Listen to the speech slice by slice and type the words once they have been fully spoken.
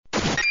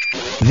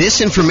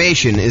This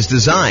information is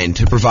designed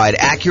to provide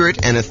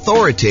accurate and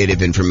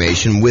authoritative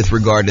information with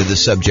regard to the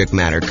subject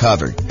matter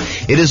covered.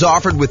 It is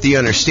offered with the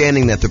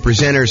understanding that the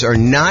presenters are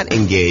not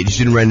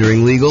engaged in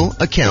rendering legal,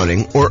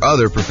 accounting, or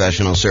other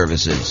professional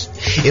services.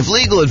 If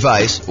legal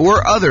advice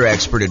or other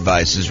expert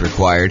advice is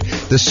required,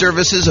 the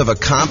services of a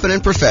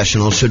competent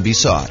professional should be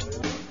sought.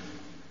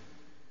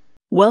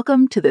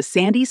 Welcome to the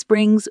Sandy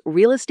Springs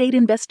Real Estate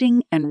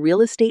Investing and Real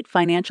Estate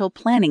Financial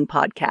Planning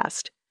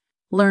Podcast.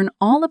 Learn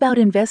all about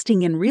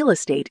investing in real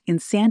estate in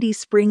Sandy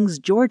Springs,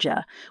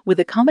 Georgia, with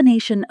a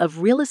combination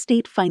of real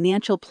estate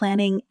financial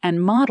planning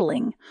and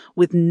modeling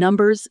with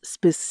numbers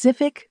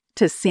specific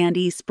to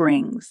Sandy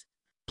Springs,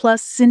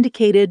 plus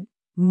syndicated,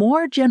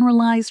 more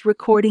generalized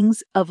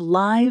recordings of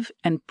live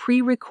and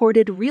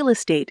pre-recorded real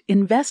estate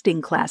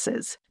investing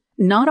classes,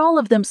 not all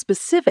of them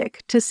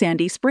specific to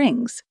Sandy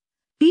Springs.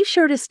 Be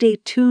sure to stay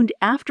tuned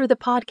after the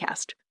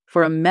podcast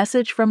for a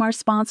message from our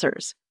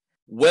sponsors.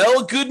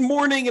 Well, good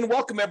morning and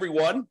welcome,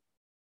 everyone.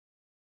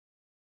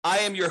 I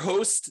am your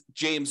host,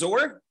 James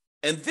Orr,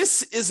 and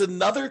this is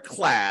another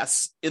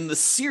class in the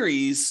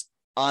series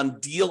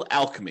on Deal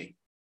Alchemy.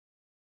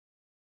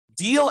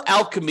 Deal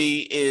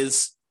Alchemy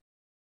is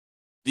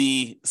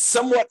the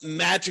somewhat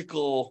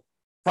magical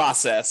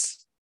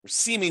process, or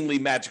seemingly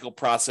magical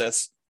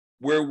process,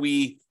 where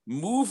we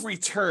move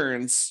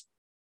returns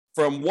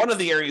from one of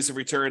the areas of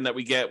return that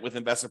we get with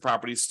investment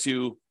properties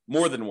to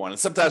more than one. And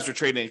sometimes we're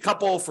trading a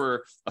couple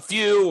for a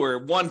few or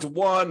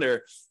one-to-one,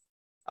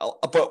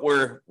 but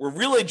we're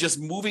really just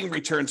moving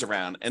returns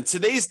around. And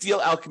today's Deal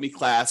Alchemy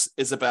class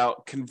is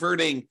about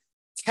converting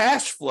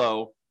cash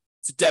flow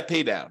to debt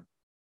pay down.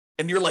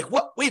 And you're like,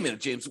 what? Wait a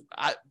minute, James.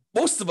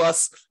 Most of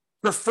us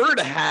prefer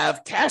to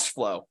have cash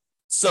flow.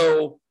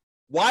 So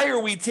why are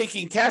we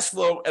taking cash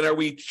flow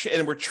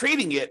and we're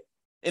trading it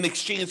in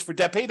exchange for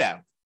debt pay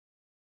down?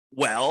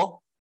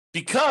 Well,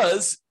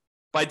 because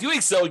by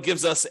doing so, it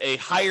gives us a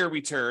higher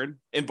return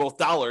in both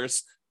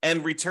dollars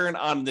and return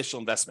on initial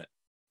investment.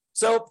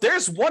 So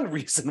there's one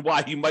reason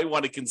why you might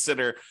want to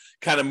consider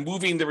kind of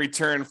moving the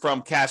return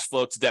from cash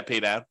flow to debt pay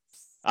down.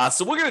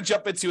 So we're going to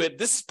jump into it.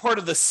 This is part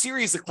of the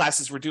series of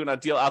classes we're doing on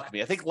Deal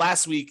Alchemy. I think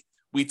last week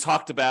we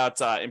talked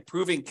about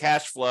improving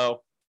cash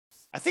flow.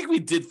 I think we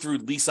did through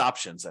lease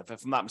options, if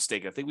I'm not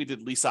mistaken. I think we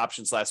did lease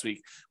options last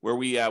week where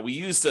we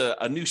used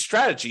a new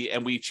strategy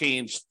and we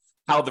changed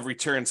how the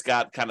returns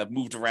got kind of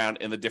moved around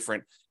in the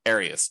different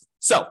areas.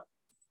 So,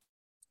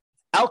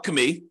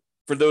 alchemy,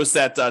 for those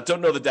that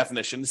don't know the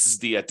definition, this is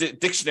the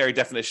dictionary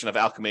definition of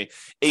alchemy,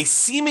 a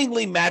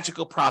seemingly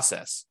magical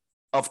process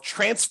of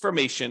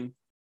transformation,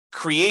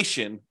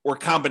 creation, or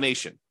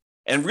combination.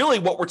 And really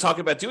what we're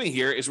talking about doing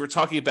here is we're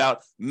talking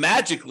about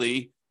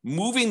magically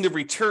moving the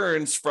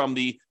returns from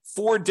the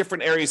 4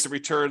 different areas of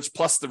returns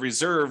plus the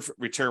reserve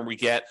return we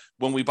get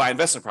when we buy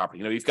investment property.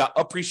 You know, you've got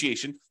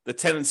appreciation, the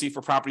tendency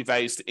for property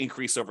values to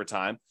increase over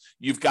time.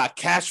 You've got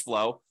cash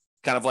flow,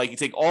 kind of like you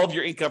take all of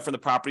your income from the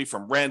property,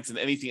 from rent and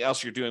anything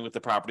else you're doing with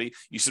the property.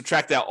 You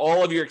subtract out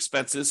all of your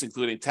expenses,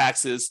 including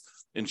taxes,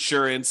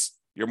 insurance,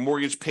 your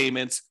mortgage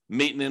payments,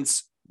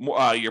 maintenance,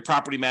 your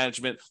property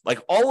management, like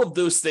all of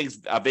those things,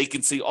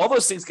 vacancy, all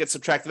those things get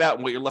subtracted out.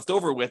 And what you're left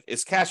over with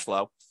is cash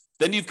flow.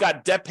 Then you've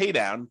got debt pay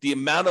down, the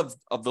amount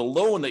of the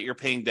loan that you're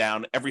paying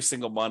down every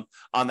single month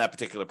on that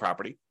particular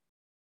property.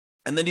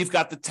 And then you've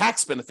got the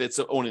tax benefits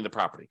of owning the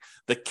property.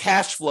 The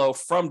cash flow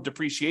from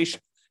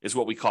depreciation is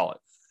what we call it.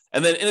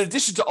 And then in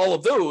addition to all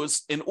of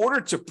those, in order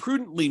to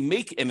prudently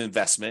make an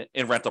investment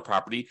in rental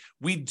property,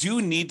 we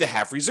do need to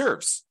have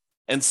reserves.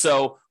 And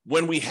so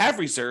when we have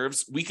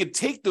reserves, we could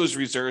take those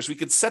reserves, we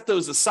could set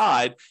those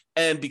aside.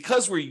 And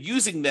because we're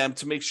using them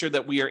to make sure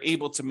that we are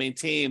able to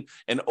maintain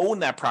and own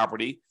that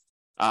property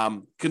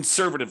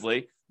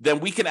conservatively, then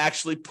we can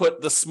actually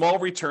put the small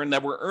return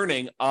that we're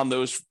earning on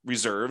those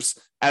reserves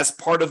as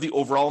part of the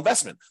overall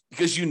investment.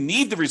 Because you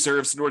need the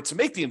reserves in order to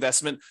make the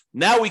investment,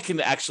 now we can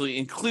actually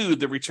include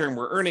the return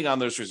we're earning on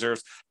those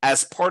reserves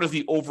as part of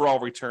the overall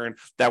return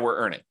that we're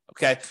earning,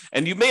 okay?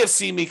 And you may have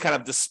seen me kind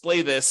of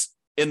display this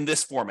in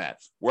this format,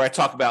 where I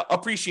talk about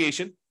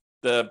appreciation,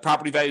 the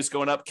property value is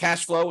going up,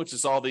 cash flow, which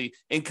is all the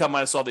income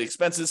minus all the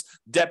expenses,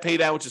 debt pay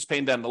down, which is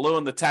paying down the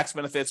loan, the tax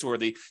benefits or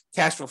the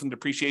cash flow from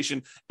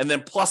depreciation, and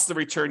then plus the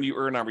return you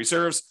earn on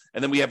reserves.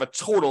 And then we have a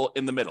total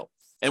in the middle.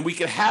 And we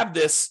can have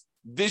this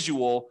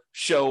visual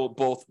show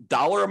both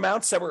dollar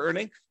amounts that we're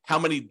earning, how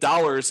many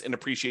dollars in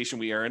appreciation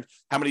we earned,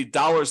 how many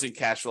dollars in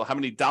cash flow, how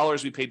many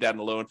dollars we paid down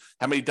the loan,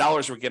 how many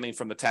dollars we're getting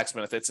from the tax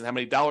benefits, and how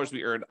many dollars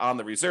we earned on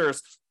the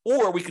reserves.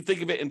 Or we could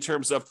think of it in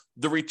terms of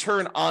the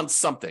return on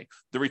something,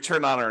 the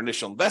return on our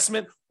initial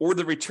investment, or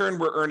the return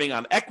we're earning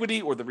on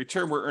equity, or the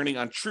return we're earning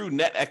on true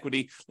net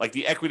equity, like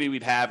the equity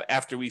we'd have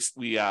after we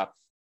sell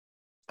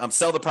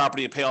the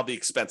property and pay all the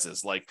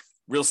expenses, like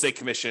real estate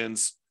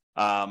commissions,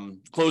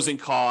 closing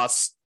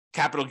costs,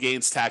 capital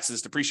gains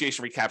taxes,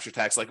 depreciation recapture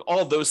tax, like all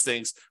of those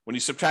things. When you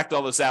subtract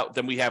all those out,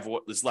 then we have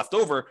what is left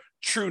over,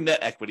 true net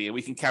equity, and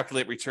we can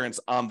calculate returns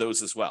on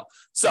those as well.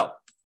 So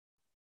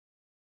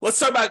let's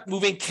talk about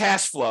moving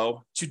cash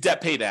flow to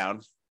debt pay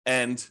down.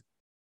 And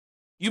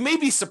you may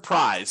be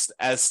surprised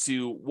as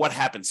to what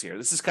happens here.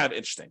 This is kind of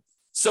interesting.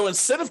 So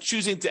instead of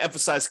choosing to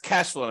emphasize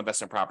cash flow on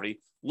investment property,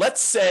 let's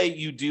say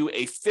you do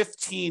a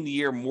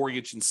 15-year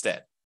mortgage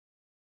instead.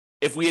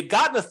 If we had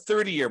gotten a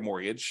 30-year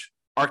mortgage,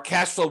 our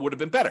cash flow would have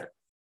been better.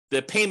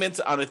 The payment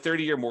on a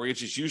 30-year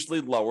mortgage is usually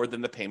lower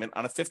than the payment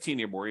on a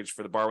 15-year mortgage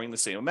for the borrowing the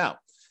same amount.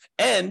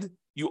 And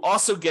you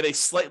also get a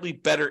slightly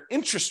better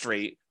interest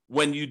rate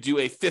when you do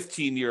a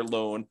 15-year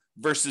loan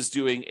versus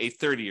doing a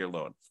 30-year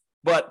loan.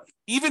 But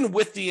even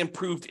with the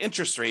improved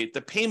interest rate,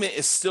 the payment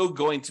is still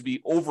going to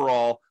be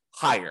overall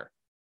higher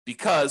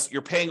because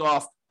you're paying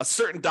off a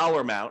certain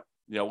dollar amount.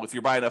 You know, if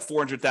you're buying a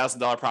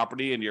 $400,000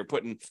 property and you're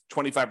putting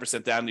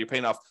 25% down, you're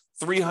paying off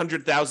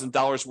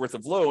 $300,000 worth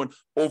of loan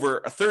over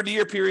a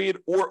 30-year period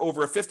or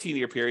over a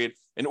 15-year period.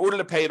 In order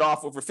to pay it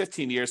off over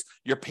 15 years,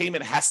 your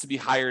payment has to be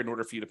higher in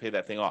order for you to pay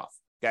that thing off.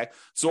 Okay.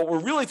 So what we're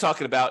really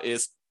talking about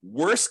is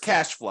worse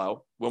cash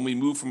flow when we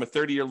move from a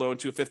 30-year loan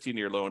to a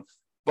 15-year loan,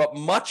 but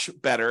much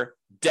better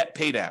debt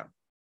pay down.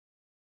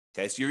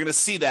 Okay, so you're going to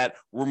see that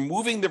we're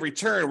moving the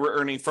return we're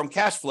earning from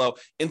cash flow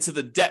into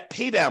the debt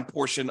pay down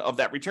portion of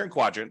that return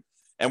quadrant,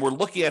 and we're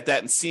looking at that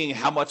and seeing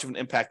how much of an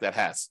impact that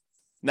has.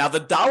 Now, the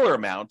dollar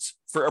amount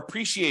for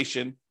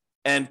appreciation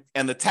and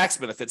the tax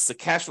benefits, the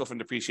cash flow from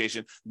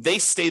depreciation, they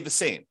stay the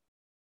same.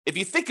 If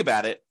you think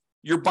about it,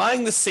 you're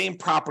buying the same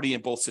property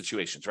in both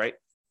situations, right?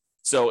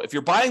 So if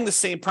you're buying the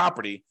same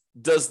property,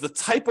 does the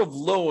type of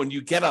loan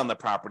you get on the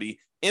property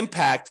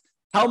impact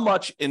how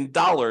much in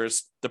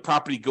dollars the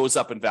property goes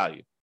up in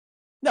value?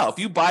 No, if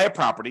you buy a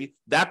property,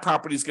 that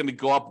property is going to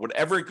go up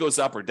whatever it goes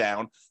up or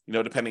down, you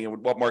know, depending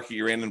on what market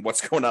you're in and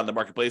what's going on in the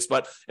marketplace.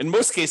 But in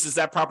most cases,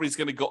 that property is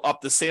going to go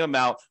up the same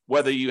amount,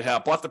 whether you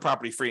have bought the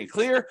property free and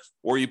clear,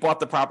 or you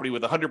bought the property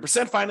with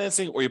 100%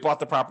 financing, or you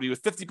bought the property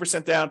with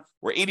 50% down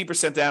or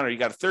 80% down, or you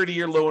got a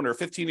 30-year loan or a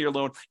 15-year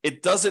loan.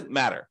 It doesn't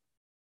matter.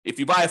 If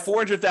you buy a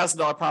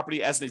 $400,000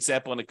 property, as an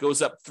example, and it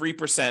goes up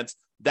 3%,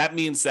 that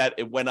means that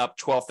it went up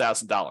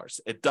 $12,000.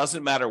 It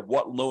doesn't matter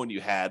what loan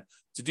you had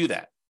to do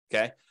that,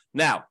 okay?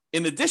 Now,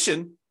 in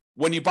addition,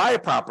 when you buy a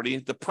property,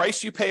 the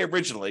price you pay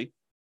originally,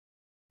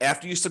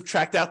 after you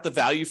subtract out the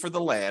value for the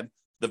land,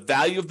 the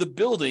value of the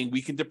building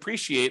we can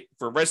depreciate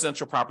for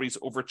residential properties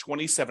over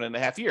 27 and a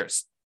half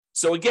years.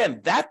 So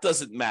again, that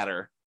doesn't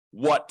matter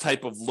what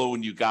type of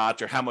loan you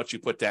got or how much you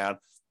put down.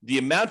 The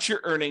amount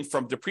you're earning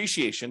from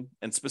depreciation,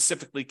 and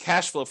specifically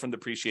cash flow from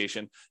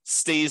depreciation,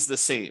 stays the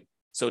same.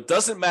 So it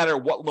doesn't matter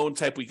what loan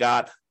type we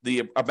got,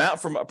 the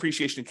amount from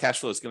appreciation and cash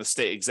flow is going to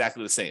stay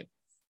exactly the same.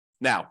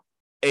 Now,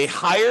 a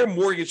higher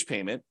mortgage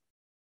payment,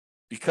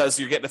 because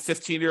you're getting a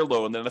 15-year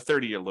loan than a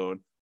 30-year loan,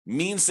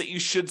 means that you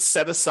should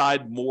set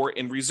aside more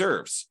in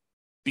reserves.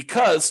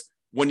 Because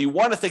when you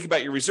want to think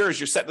about your reserves,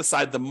 you're setting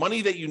aside the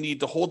money that you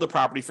need to hold the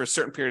property for a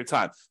certain period of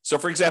time. So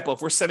for example,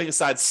 if we're setting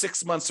aside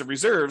 6 months of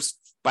reserves,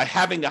 by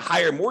having a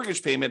higher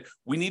mortgage payment,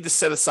 we need to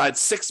set aside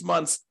 6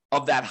 months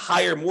of that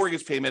higher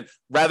mortgage payment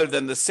rather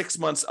than the 6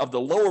 months of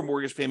the lower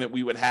mortgage payment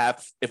we would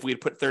have if we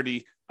had put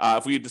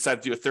if we had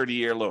decided to do a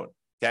 30-year loan.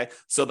 Okay,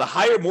 so the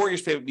higher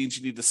mortgage payment means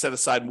you need to set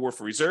aside more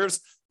for reserves.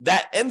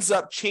 That ends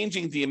up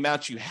changing the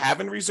amount you have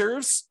in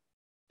reserves,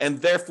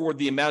 and therefore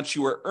the amount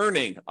you are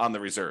earning on the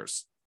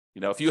reserves.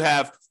 You know, if you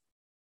have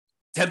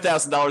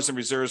 $10,000 in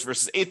reserves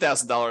versus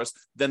 $8,000,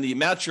 then the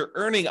amount you're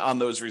earning on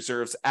those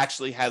reserves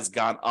actually has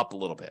gone up a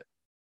little bit.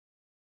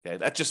 Okay,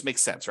 that just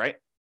makes sense, right?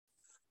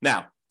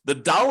 Now, the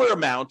dollar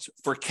amount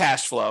for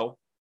cash flow,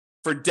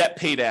 for debt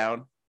pay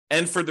down,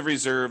 and for the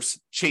reserves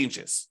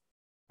changes,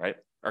 right?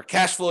 Our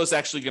cash flow is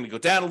actually going to go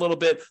down a little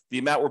bit. The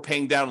amount we're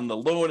paying down on the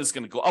loan is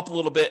going to go up a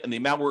little bit, and the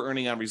amount we're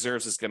earning on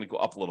reserves is going to go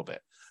up a little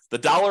bit. The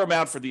dollar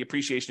amount for the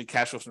appreciation and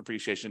cash flow from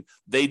appreciation,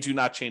 they do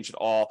not change at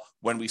all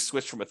when we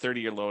switch from a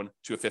 30-year loan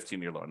to a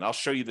 15-year loan. And I'll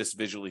show you this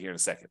visually here in a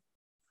second.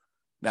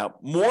 Now,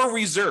 more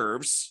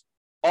reserves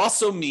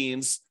also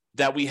means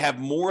that we have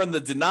more in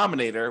the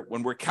denominator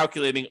when we're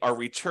calculating our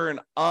return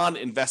on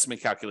investment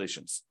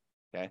calculations,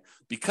 okay?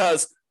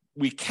 Because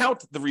we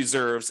count the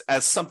reserves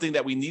as something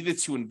that we needed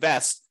to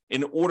invest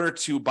in order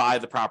to buy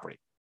the property.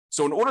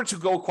 So in order to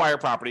go acquire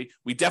property,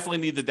 we definitely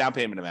need the down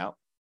payment amount.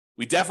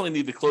 We definitely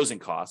need the closing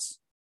costs.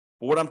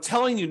 But what I'm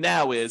telling you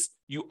now is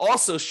you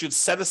also should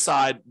set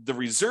aside the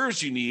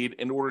reserves you need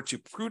in order to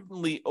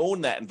prudently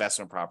own that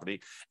investment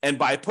property. And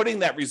by putting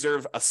that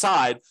reserve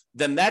aside,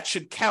 then that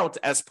should count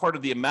as part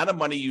of the amount of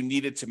money you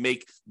needed to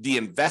make the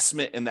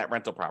investment in that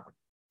rental property.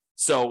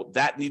 So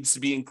that needs to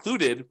be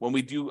included when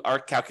we do our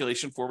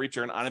calculation for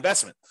return on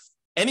investment.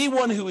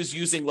 Anyone who is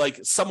using like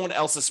someone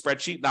else's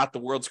spreadsheet, not the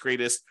world's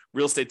greatest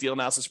real estate deal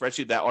analysis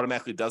spreadsheet that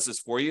automatically does this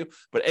for you,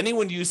 but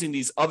anyone using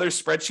these other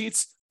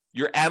spreadsheets,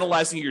 you're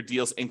analyzing your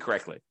deals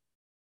incorrectly.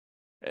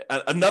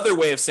 Another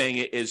way of saying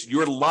it is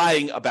you're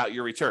lying about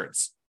your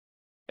returns.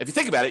 If you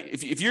think about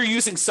it, if you're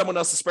using someone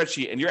else's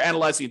spreadsheet and you're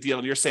analyzing a deal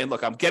and you're saying,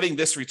 look, I'm getting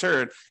this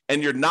return,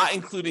 and you're not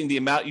including the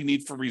amount you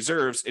need for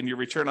reserves in your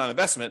return on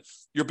investment,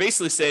 you're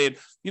basically saying,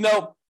 you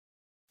know,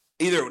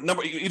 either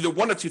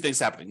one of two things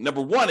happening.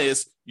 Number one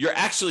is you're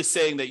actually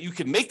saying that you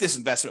can make this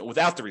investment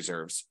without the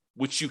reserves,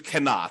 which you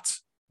cannot.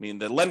 I mean,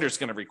 the lender's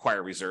going to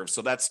require reserves.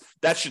 So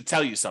that should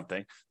tell you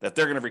something, that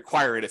they're going to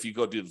require it if you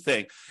go do the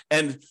thing.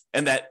 And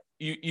that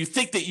you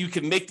think that you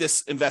can make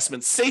this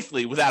investment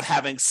safely without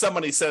having some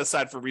money set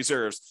aside for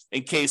reserves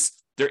in case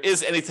there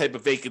is any type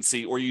of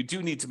vacancy, or you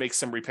do need to make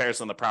some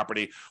repairs on the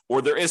property,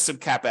 or there is some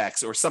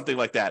CapEx or something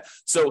like that.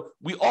 So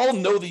we all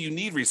know that you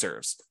need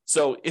reserves.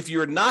 So if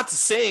you're not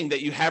saying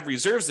that you have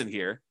reserves in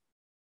here,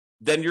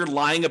 then you're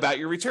lying about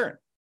your return.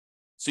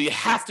 So you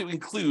have to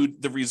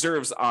include the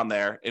reserves on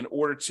there in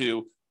order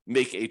to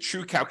make a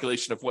true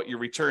calculation of what your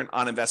return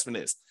on investment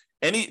is.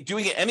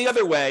 Doing it any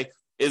other way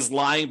is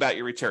lying about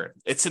your return.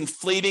 It's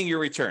inflating your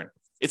return.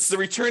 It's the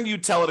return you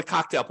tell at a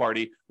cocktail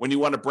party when you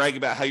want to brag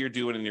about how you're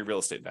doing in your real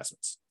estate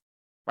investments,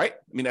 right?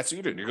 I mean, that's what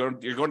you're doing.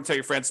 You're going to tell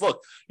your friends,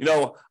 look,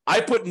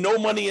 I put no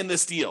money in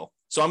this deal,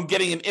 so I'm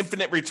getting an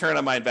infinite return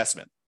on my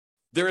investment.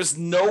 There is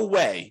no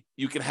way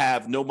you can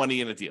have no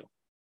money in a deal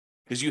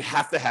because you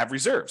have to have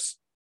reserves.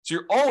 So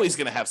you're always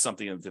going to have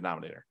something in the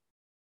denominator.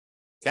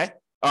 Okay?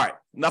 All right.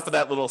 Enough of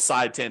that little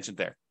side tangent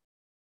there.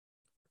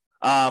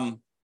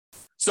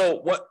 So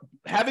what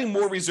having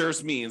more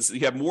reserves means,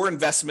 you have more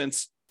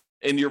investments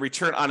in your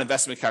return on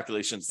investment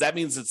calculations. That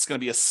means it's going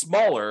to be a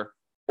smaller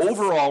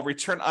overall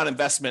return on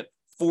investment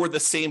for the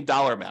same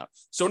dollar amount.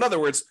 So in other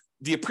words,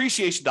 the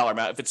appreciation dollar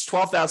amount, if it's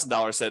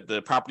 $12,000 that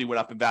the property went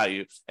up in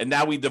value, and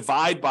now we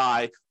divide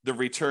by the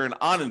return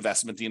on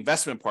investment, the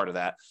investment part of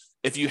that,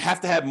 if you have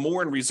to have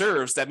more in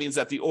reserves, that means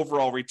that the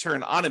overall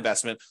return on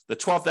investment, the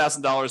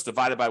 $12,000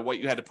 divided by what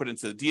you had to put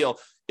into the deal,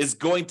 is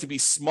going to be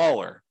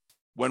smaller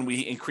when we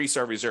increase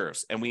our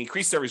reserves. And we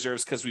increased our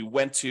reserves because we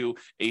went to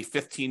a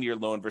 15-year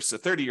loan versus a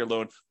 30-year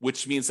loan,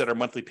 which means that our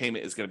monthly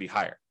payment is going to be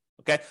higher.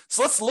 Okay,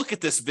 so let's look at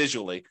this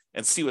visually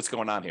and see what's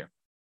going on here.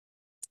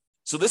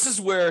 So this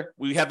is where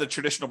we have the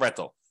traditional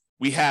rental.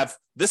 We have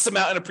this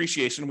amount in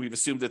appreciation. We've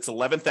assumed it's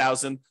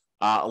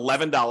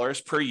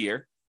 $11,011 per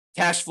year.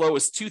 Cash flow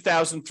is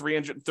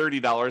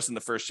 $2,330 in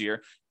the first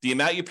year. The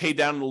amount you pay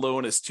down in the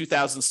loan is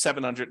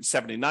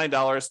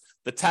 $2,779.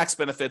 The tax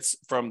benefits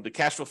from the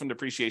cash flow from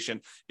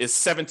depreciation is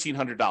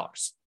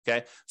 $1,700.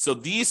 Okay, so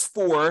these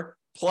four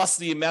plus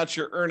the amount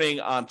you're earning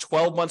on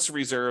 12 months of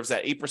reserves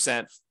at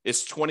 8%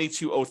 is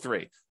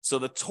 $2,203. So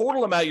the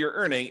total amount you're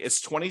earning is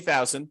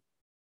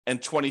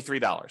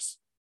 $20,023.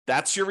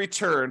 That's your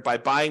return by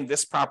buying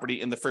this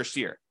property in the first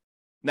year.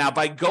 Now,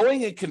 by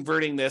going and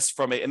converting this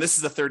and this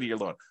is a 30-year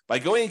loan, by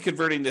going and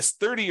converting this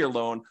 30-year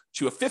loan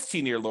to a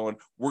 15-year loan,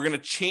 we're going to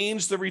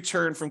change the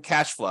return from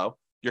cash flow.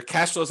 Your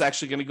cash flow is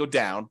actually going to go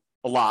down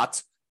a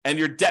lot, and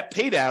your debt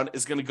pay down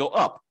is going to go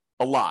up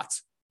a lot.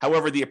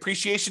 However, the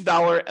appreciation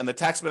dollar and the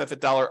tax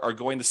benefit dollar are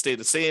going to stay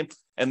the same,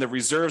 and the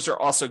reserves are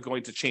also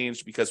going to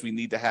change because we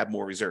need to have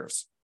more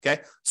reserves.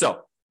 Okay,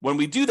 so when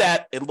we do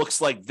that, it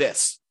looks like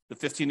this, the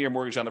 15-year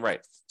mortgage on the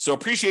right. So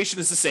appreciation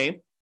is the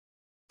same.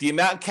 The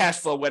amount in cash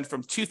flow went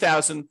from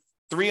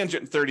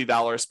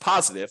 $2,330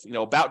 positive,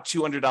 about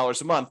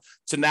 $200 a month,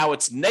 to now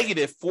it's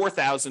negative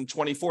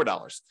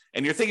 $4,024.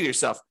 And you're thinking to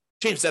yourself,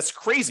 James, that's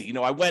crazy.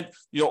 I went,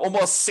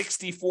 almost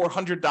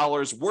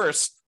 $6,400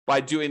 worse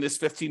by doing this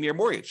 15-year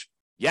mortgage.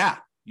 Yeah,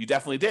 you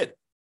definitely did.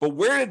 But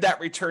where did that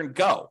return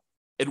go?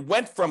 It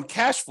went from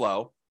cash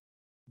flow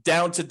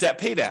down to debt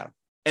pay down.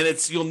 And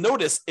you'll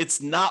notice it's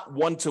not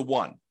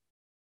one-to-one.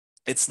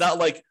 It's not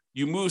like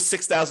you move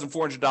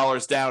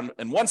 $6,400 down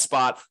in one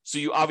spot, so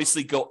you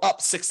obviously go up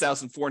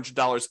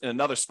 $6,400 in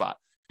another spot.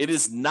 It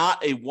is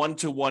not a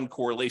one-to-one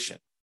correlation.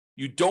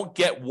 You don't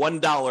get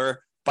 $1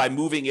 by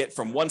moving it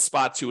from one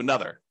spot to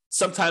another.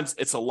 Sometimes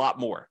it's a lot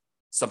more.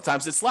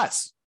 Sometimes it's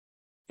less.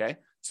 Okay,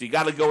 so you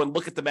got to go and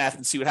look at the math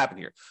and see what happened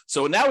here.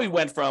 So now we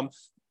went from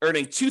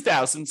earning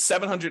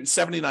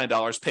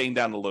 $2,779 paying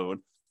down the loan.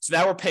 So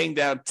now we're paying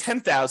down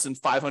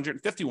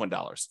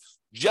 $10,551.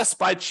 Just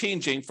by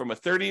changing from a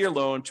 30-year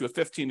loan to a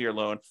 15-year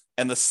loan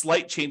and the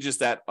slight changes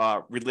that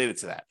are related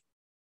to that.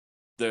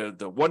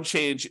 The one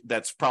change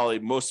that's probably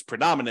most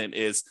predominant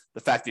is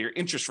the fact that your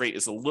interest rate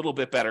is a little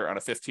bit better on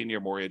a 15-year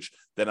mortgage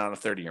than on a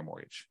 30-year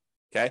mortgage.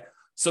 Okay,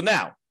 so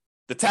now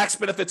the tax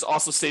benefits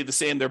also stay the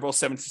same. They're both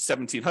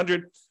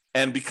 $1,700.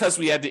 And because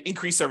we had to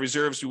increase our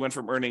reserves, we went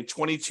from earning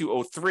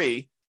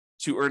 $2,203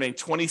 to earning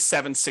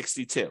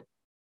 $2,762.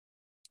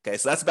 Okay,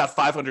 so that's about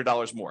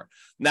 $500 more.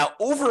 Now,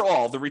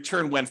 overall, the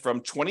return went from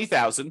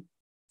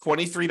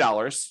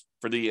 $20,023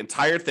 for the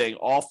entire thing,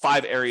 all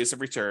 5 areas of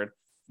return,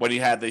 when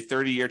you had the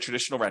 30-year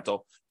traditional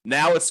rental.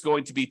 Now it's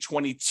going to be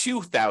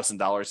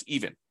 $22,000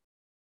 even.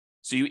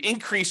 So you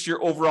increase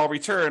your overall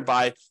return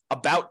by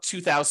about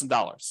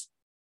 $2,000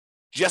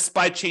 just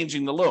by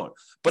changing the loan.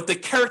 But the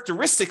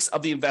characteristics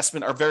of the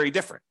investment are very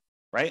different,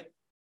 right?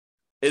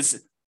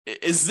 Is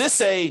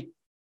this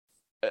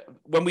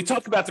when we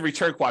talk about the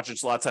return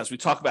quadrants, a lot of times we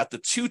talk about the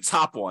 2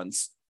 top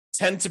ones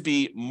tend to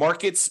be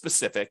market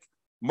specific,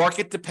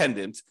 market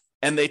dependent,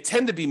 and they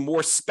tend to be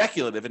more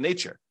speculative in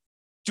nature.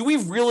 Do we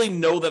really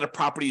know that a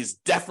property is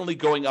definitely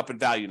going up in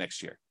value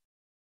next year?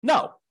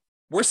 No.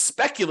 we're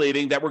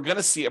speculating that we're going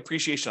to see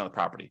appreciation on the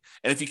property.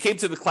 And if you came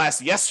to the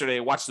class yesterday,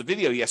 watched the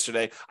video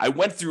yesterday, I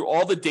went through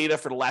all the data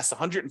for the last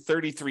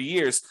 133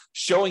 years,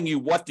 showing you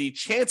what the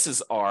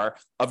chances are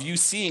of you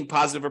seeing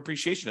positive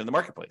appreciation in the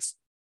marketplace.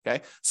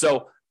 Okay,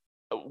 so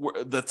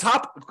the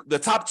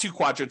top two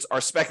quadrants are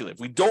speculative.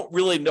 We don't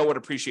really know what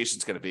appreciation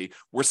is going to be.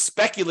 We're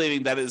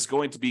speculating that it is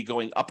going to be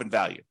going up in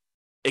value.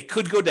 It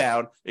could go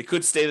down. It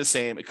could stay the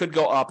same. It could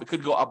go up. It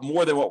could go up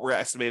more than what we're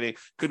estimating. It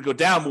could go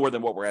down more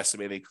than what we're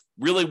estimating.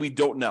 Really, we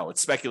don't know. It's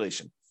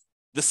speculation.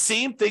 The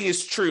same thing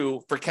is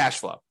true for cash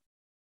flow.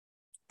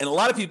 And a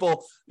lot of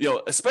people,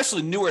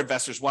 especially newer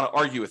investors, want to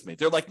argue with me.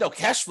 They're like, no,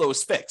 cash flow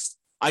is fixed.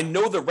 I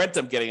know the rent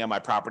I'm getting on my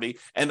property,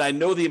 and I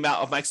know the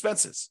amount of my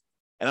expenses.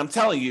 And I'm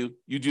telling you,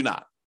 you do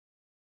not.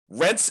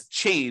 Rents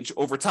change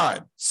over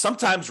time.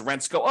 Sometimes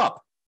rents go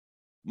up.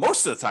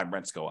 Most of the time,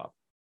 rents go up.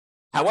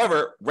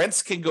 However,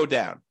 rents can go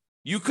down.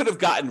 You could have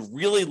gotten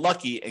really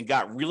lucky and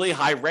got really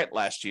high rent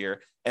last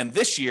year. And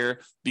this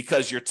year,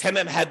 because your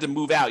tenant had to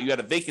move out, you had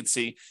a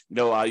vacancy,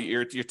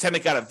 your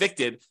tenant got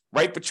evicted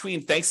right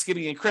between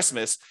Thanksgiving and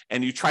Christmas,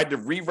 and you tried to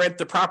re-rent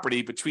the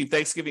property between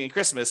Thanksgiving and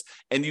Christmas,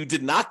 and you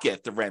did not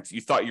get the rent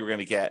you thought you were going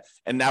to get,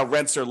 and now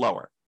rents are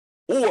lower.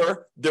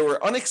 Or there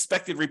were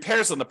unexpected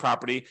repairs on the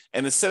property,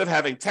 and instead of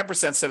having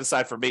 10% set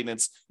aside for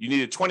maintenance, you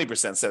needed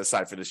 20% set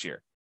aside for this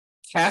year.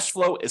 Cash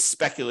flow is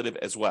speculative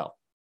as well.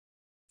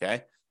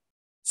 Okay,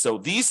 so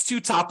these two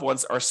top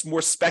ones are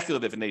more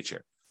speculative in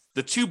nature.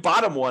 The two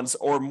bottom ones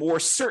are more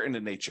certain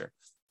in nature.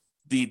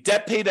 The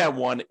debt paydown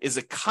one is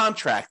a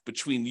contract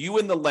between you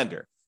and the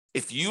lender.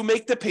 If you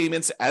make the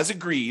payments as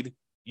agreed,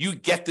 you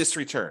get this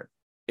return.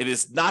 It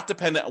is not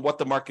dependent on what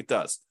the market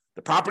does.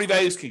 The property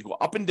values can go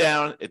up and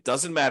down. It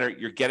doesn't matter.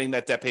 You're getting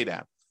that debt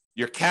paydown.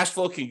 Your cash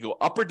flow can go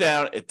up or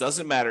down. It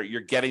doesn't matter. You're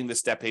getting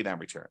this debt paydown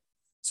return.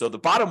 So the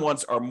bottom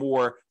ones are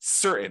more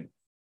certain,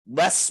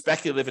 less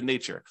speculative in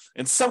nature.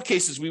 In some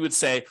cases, we would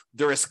say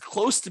they're as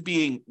close to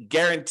being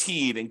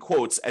guaranteed, in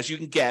quotes, as you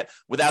can get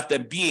without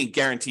them being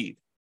guaranteed.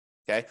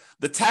 Okay.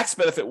 The tax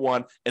benefit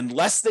one,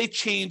 unless they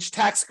change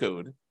tax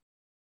code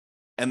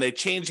and they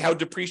change how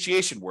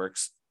depreciation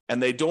works,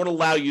 and they don't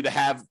allow you to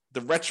have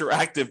the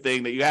retroactive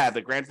thing that you have,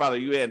 the grandfather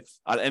you in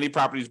on any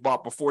properties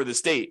bought before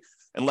this date,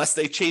 unless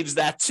they change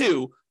that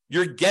too,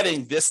 you're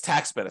getting this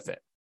tax benefit.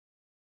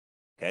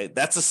 Okay.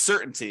 That's a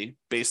certainty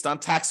based on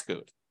tax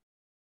code.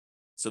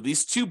 So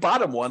these two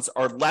bottom ones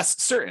are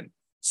less certain.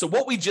 So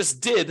what we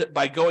just did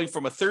by going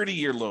from a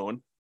 30-year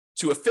loan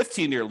to a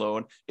 15-year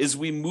loan is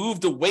we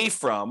moved away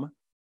from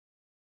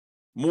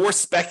more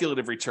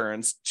speculative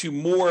returns to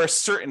more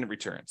certain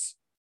returns.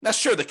 Now,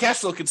 sure, the cash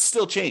flow can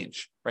still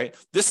change, right?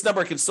 This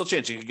number can still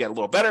change. It can get a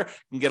little better, it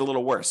can get a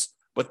little worse.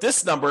 But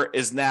this number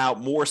is now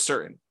more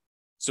certain.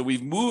 So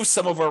we've moved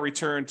some of our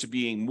return to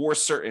being more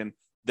certain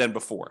than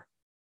before.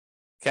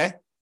 Okay?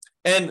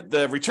 And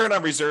the return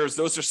on reserves,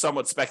 those are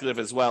somewhat speculative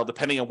as well,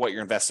 depending on what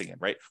you're investing in,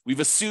 right? We've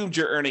assumed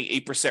you're earning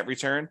 8%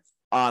 return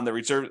on the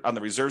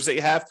reserves that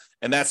you have,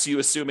 and that's you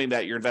assuming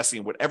that you're investing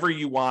in whatever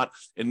you want.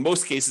 In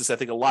most cases, I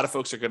think a lot of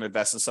folks are going to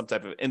invest in some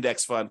type of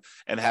index fund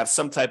and have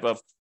some type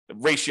of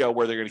ratio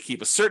where they're going to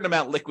keep a certain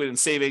amount liquid in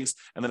savings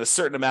and then a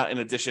certain amount in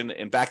addition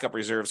in backup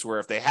reserves, where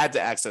if they had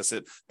to access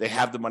it, they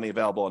have the money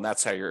available, and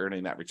that's how you're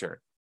earning that return.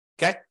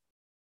 Okay?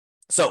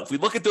 So if we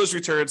look at those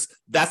returns,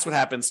 that's what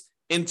happens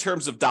in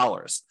terms of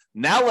dollars.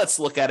 Now let's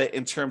look at it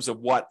in terms of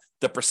what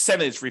the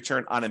percentage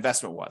return on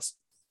investment was.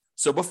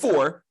 So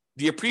before,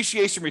 the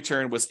appreciation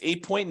return was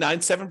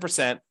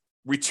 8.97%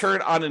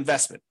 return on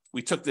investment.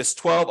 We took this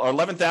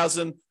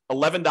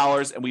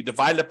 $11,011 and we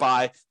divided it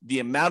by the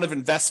amount of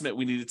investment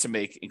we needed to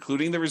make,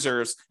 including the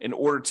reserves, in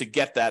order to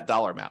get that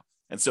dollar amount.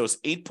 And so it's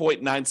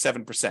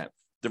 8.97%.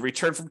 The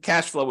return from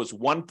cash flow was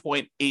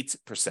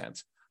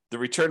 1.8%. The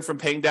return from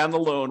paying down the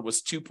loan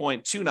was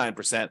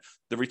 2.29%.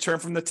 The return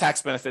from the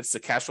tax benefits, the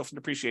cash flow from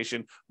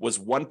depreciation, was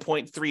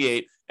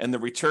 1.38%, and the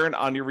return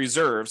on your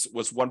reserves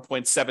was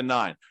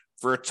 1.79%,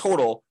 for a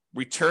total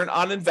return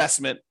on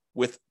investment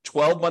with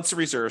 12 months of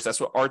reserves, that's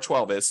what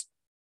R12 is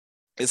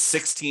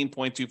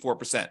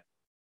 16.24%.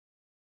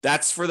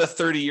 That's for the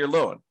 30-year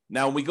loan.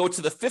 Now, when we go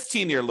to the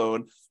 15-year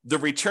loan, the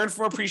return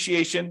from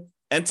appreciation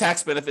and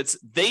tax benefits,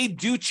 they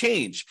do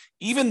change,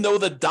 even though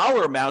the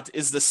dollar amount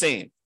is the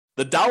same.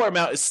 The dollar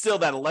amount is still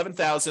that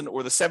 $11,000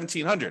 or the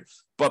 $1,700,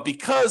 but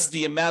because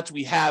the amount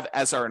we have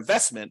as our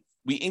investment,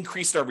 we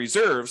increased our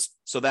reserves,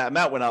 so that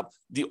amount went up.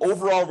 The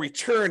overall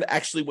return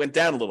actually went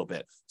down a little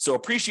bit. So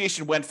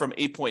appreciation went from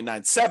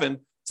 8.97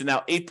 to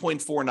now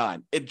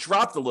 8.49. It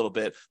dropped a little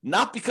bit,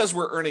 not because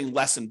we're earning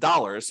less in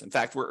dollars. In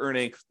fact, we're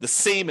earning the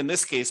same in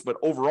this case, but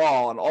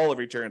overall on all of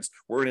returns,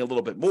 we're earning a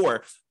little bit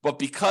more. But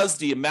because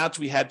the amount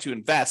we had to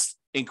invest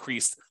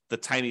increased the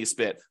tiniest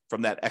bit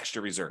from that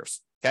extra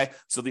reserves. Okay,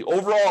 so the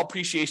overall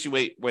appreciation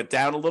rate went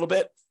down a little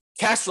bit.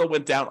 Cash flow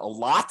went down a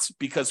lot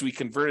because we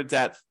converted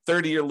that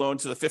 30-year loan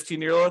to the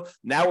 15-year loan.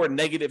 Now we're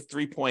negative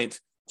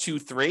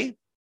 3.23.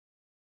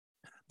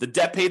 The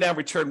debt paydown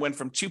return went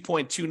from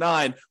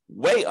 2.29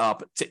 way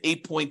up to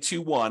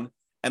 8.21,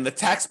 and the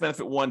tax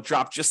benefit one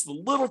dropped just the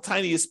little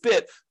tiniest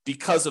bit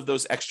because of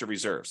those extra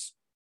reserves.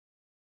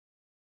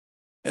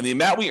 And the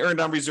amount we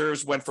earned on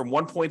reserves went from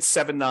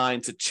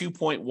 1.79 to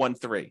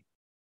 2.13.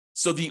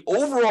 So the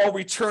overall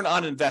return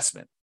on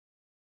investment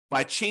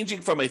by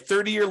changing from a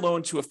 30-year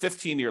loan to a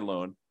 15-year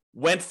loan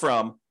went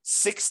from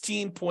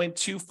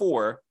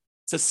 16.24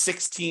 to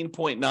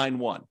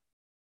 16.91.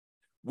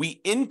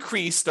 We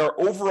increased our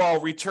overall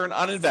return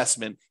on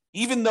investment,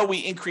 even though we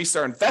increased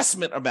our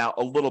investment amount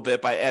a little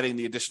bit by adding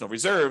the additional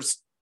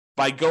reserves,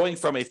 by going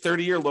from a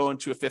 30-year loan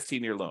to a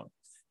 15-year loan.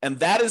 And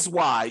that is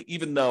why,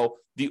 even though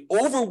the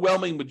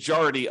overwhelming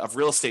majority of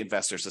real estate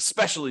investors,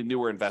 especially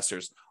newer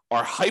investors,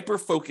 are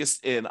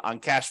hyper-focused in on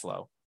cash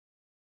flow,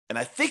 and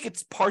I think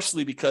it's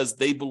partially because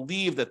they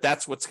believe that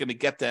that's what's going to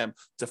get them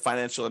to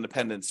financial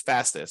independence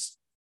fastest,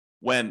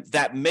 when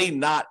that may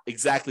not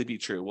exactly be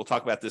true. We'll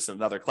talk about this in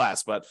another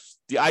class, but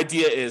the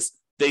idea is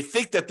they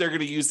think that they're going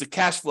to use the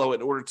cash flow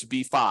in order to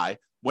be FI,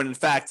 when in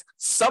fact,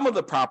 some of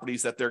the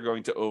properties that they're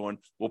going to own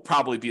will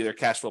probably be their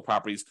cash flow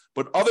properties,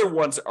 but other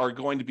ones are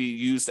going to be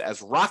used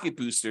as rocket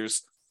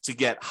boosters to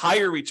get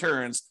higher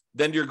returns.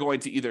 Then you're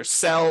going to either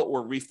sell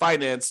or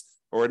refinance,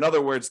 or in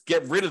other words,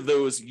 get rid of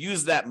those,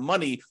 use that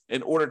money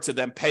in order to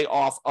then pay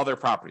off other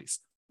properties.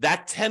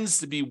 That tends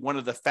to be one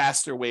of the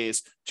faster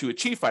ways to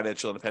achieve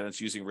financial independence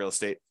using real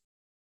estate.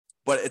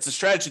 But it's a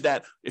strategy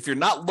that if you're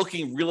not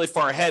looking really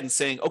far ahead and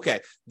saying,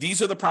 okay,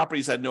 these are the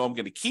properties I know I'm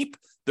going to keep,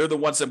 they're the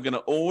ones I'm going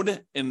to own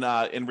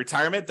in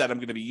retirement that I'm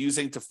going to be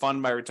using to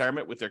fund my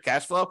retirement with their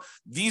cash flow.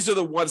 These are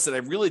the ones that I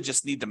really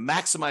just need to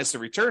maximize the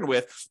return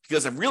with,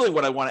 because really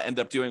what I want to end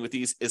up doing with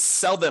these is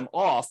sell them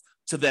off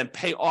to then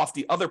pay off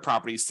the other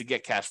properties to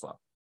get cash flow.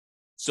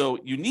 So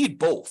you need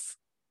both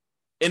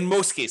in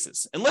most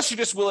cases, unless you're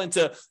just willing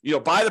to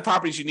buy the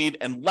properties you need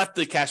and let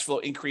the cash flow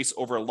increase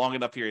over a long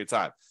enough period of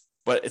time.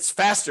 But it's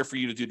faster for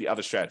you to do the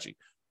other strategy,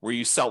 where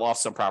you sell off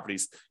some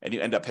properties and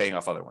you end up paying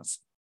off other ones.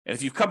 And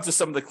if you've come to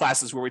some of the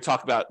classes where we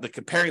talk about the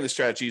comparing the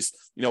strategies,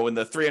 in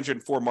the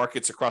 304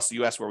 markets across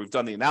the US where we've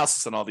done the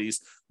analysis on all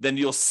these, then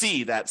you'll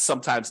see that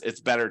sometimes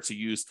it's better to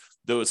use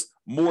those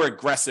more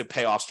aggressive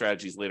payoff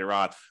strategies later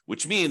on,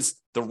 which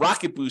means the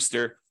rocket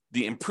booster,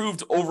 the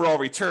improved overall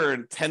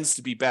return tends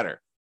to be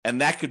better. And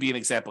that could be an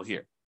example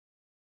here.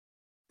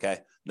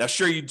 Okay. Now,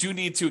 sure, you do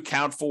need to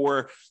account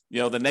for,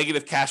 the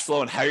negative cash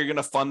flow and how you're going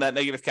to fund that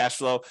negative cash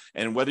flow,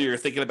 and whether you're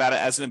thinking about it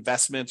as an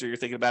investment or you're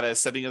thinking about it as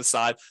setting it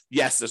aside.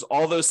 Yes, there's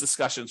all those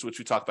discussions, which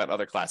we talk about in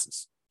other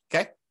classes.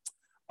 Okay.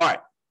 All right.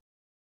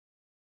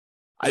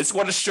 I just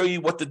want to show you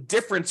what the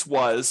difference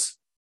was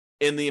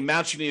in the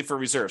amount you needed for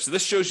reserve. So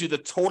this shows you the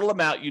total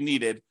amount you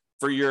needed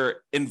for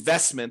your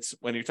investments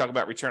when you're talking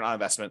about return on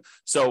investment.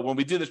 So when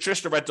we do the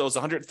traditional rental, it's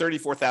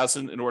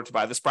 $134,000 in order to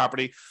buy this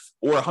property,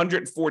 or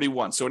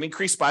 $141,000. So an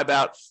increase by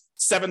about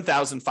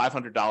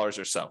 $7,500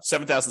 or so.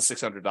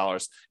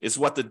 $7,600 is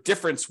what the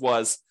difference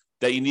was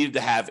that you needed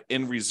to have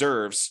in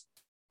reserves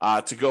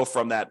to go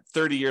from that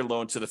 30-year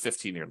loan to the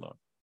 15-year loan.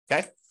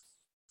 Okay.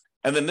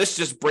 And then this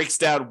just breaks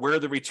down where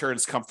the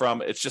returns come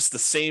from. It's just the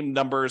same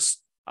numbers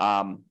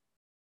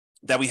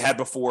that we had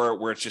before,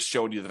 where it's just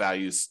showing you the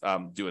values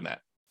doing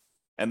that.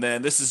 And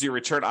then this is your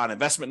return on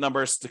investment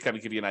numbers to kind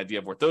of give you an idea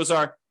of what those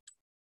are.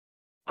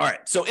 All right.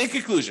 So in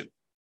conclusion,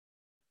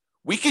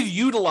 we can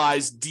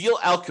utilize deal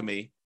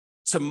alchemy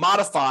to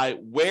modify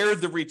where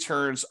the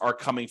returns are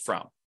coming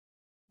from.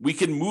 We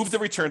can move the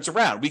returns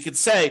around. We could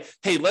say,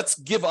 hey, let's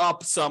give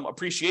up some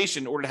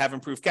appreciation in order to have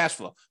improved cash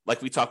flow,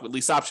 like we talked with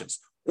lease options.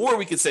 Or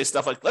we could say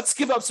stuff like, let's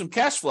give up some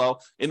cash flow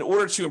in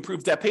order to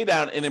improve debt pay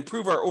down and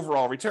improve our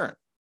overall return.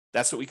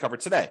 That's what we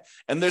covered today.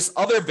 And there's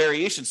other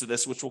variations to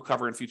this, which we'll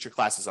cover in future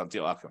classes on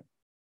deal alchemy.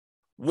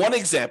 One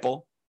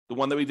example, the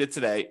one that we did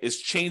today, is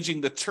changing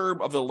the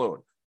term of the loan,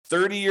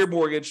 30-year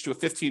mortgage to a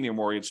 15-year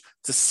mortgage,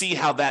 to see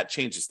how that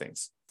changes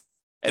things.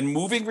 And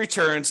moving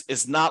returns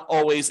is not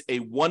always a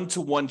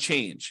one-to-one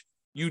change.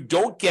 You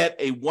don't get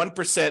a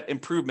 1%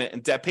 improvement in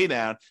debt pay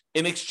down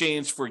in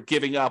exchange for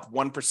giving up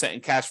 1%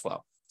 in cash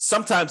flow.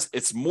 Sometimes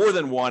it's more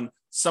than one,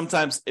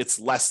 sometimes it's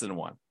less than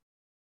one.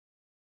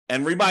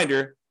 And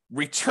reminder,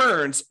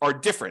 returns are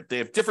different. They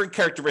have different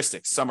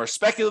characteristics. Some are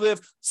speculative,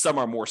 some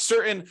are more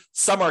certain,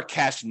 some are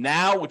cash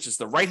now, which is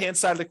the right-hand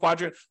side of the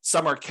quadrant,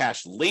 some are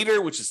cash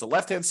later, which is the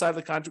left-hand side of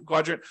the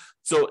quadrant.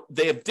 So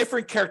they have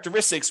different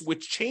characteristics,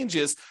 which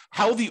changes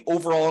how the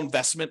overall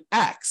investment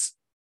acts.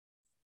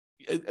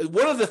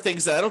 One of the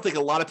things that I don't think a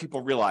lot of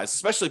people realize,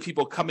 especially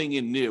people coming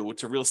in new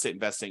to real estate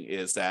investing,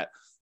 is that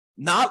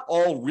not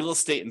all real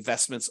estate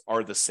investments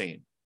are the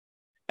same.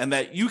 And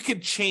that you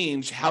can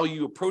change how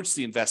you approach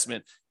the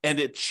investment, and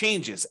it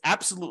changes,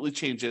 absolutely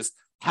changes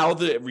how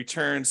the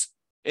returns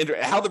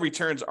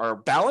are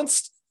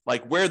balanced,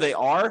 like where they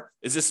are.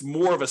 Is this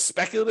more of a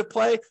speculative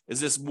play? Is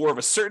this more of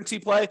a certainty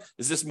play?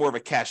 Is this more of a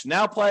cash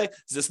now play?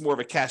 Is this more of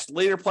a cash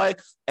later play?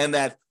 And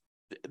that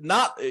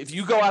not, if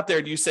you go out there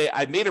and you say,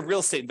 I made a real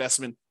estate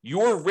investment,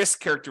 your risk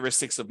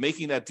characteristics of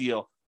making that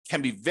deal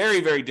can be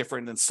very, very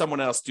different than someone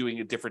else doing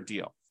a different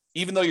deal,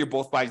 even though you're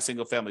both buying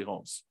single family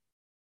homes.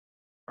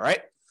 All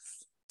right.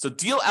 So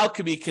deal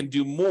alchemy can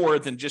do more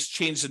than just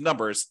change the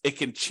numbers. It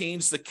can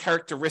change the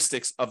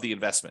characteristics of the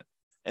investment.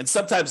 And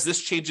sometimes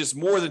this changes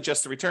more than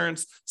just the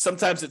returns.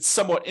 Sometimes it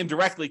somewhat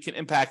indirectly can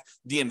impact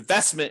the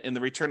investment in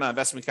the return on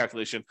investment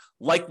calculation,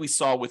 like we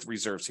saw with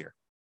reserves here.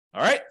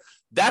 All right,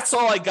 that's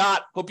all I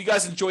got. Hope you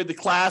guys enjoyed the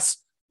class.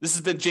 This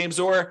has been James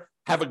Orr.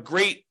 Have a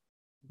great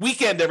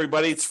weekend,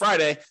 everybody. It's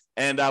Friday,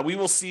 and we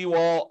will see you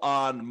all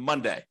on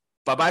Monday.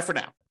 Bye-bye for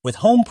now. With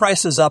home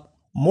prices up,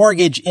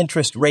 mortgage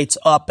interest rates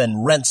up,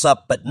 and rents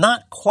up, but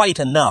not quite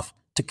enough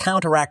to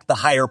counteract the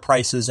higher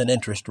prices and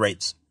interest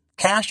rates,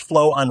 cash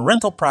flow on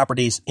rental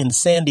properties in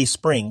Sandy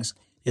Springs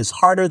is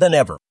harder than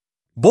ever.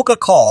 Book a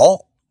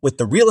call with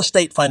the Real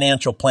Estate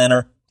Financial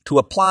Planner to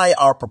apply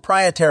our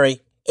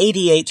proprietary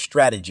 88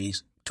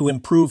 strategies to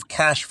improve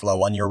cash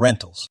flow on your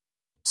rentals.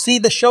 See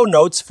the show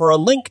notes for a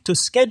link to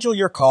schedule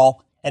your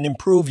call and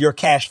improve your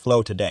cash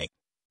flow today.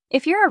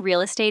 If you're a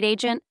real estate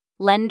agent,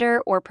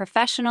 lender, or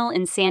professional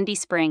in Sandy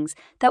Springs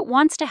that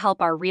wants to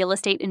help our real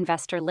estate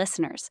investor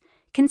listeners,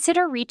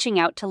 consider reaching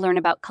out to learn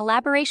about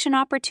collaboration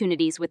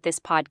opportunities with this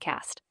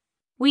podcast.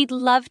 We'd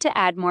love to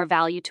add more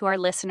value to our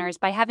listeners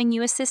by having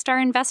you assist our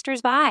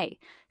investors buy,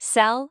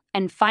 sell,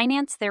 and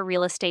finance their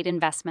real estate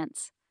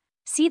investments.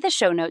 See the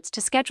show notes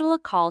to schedule a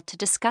call to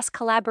discuss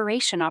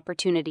collaboration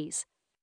opportunities.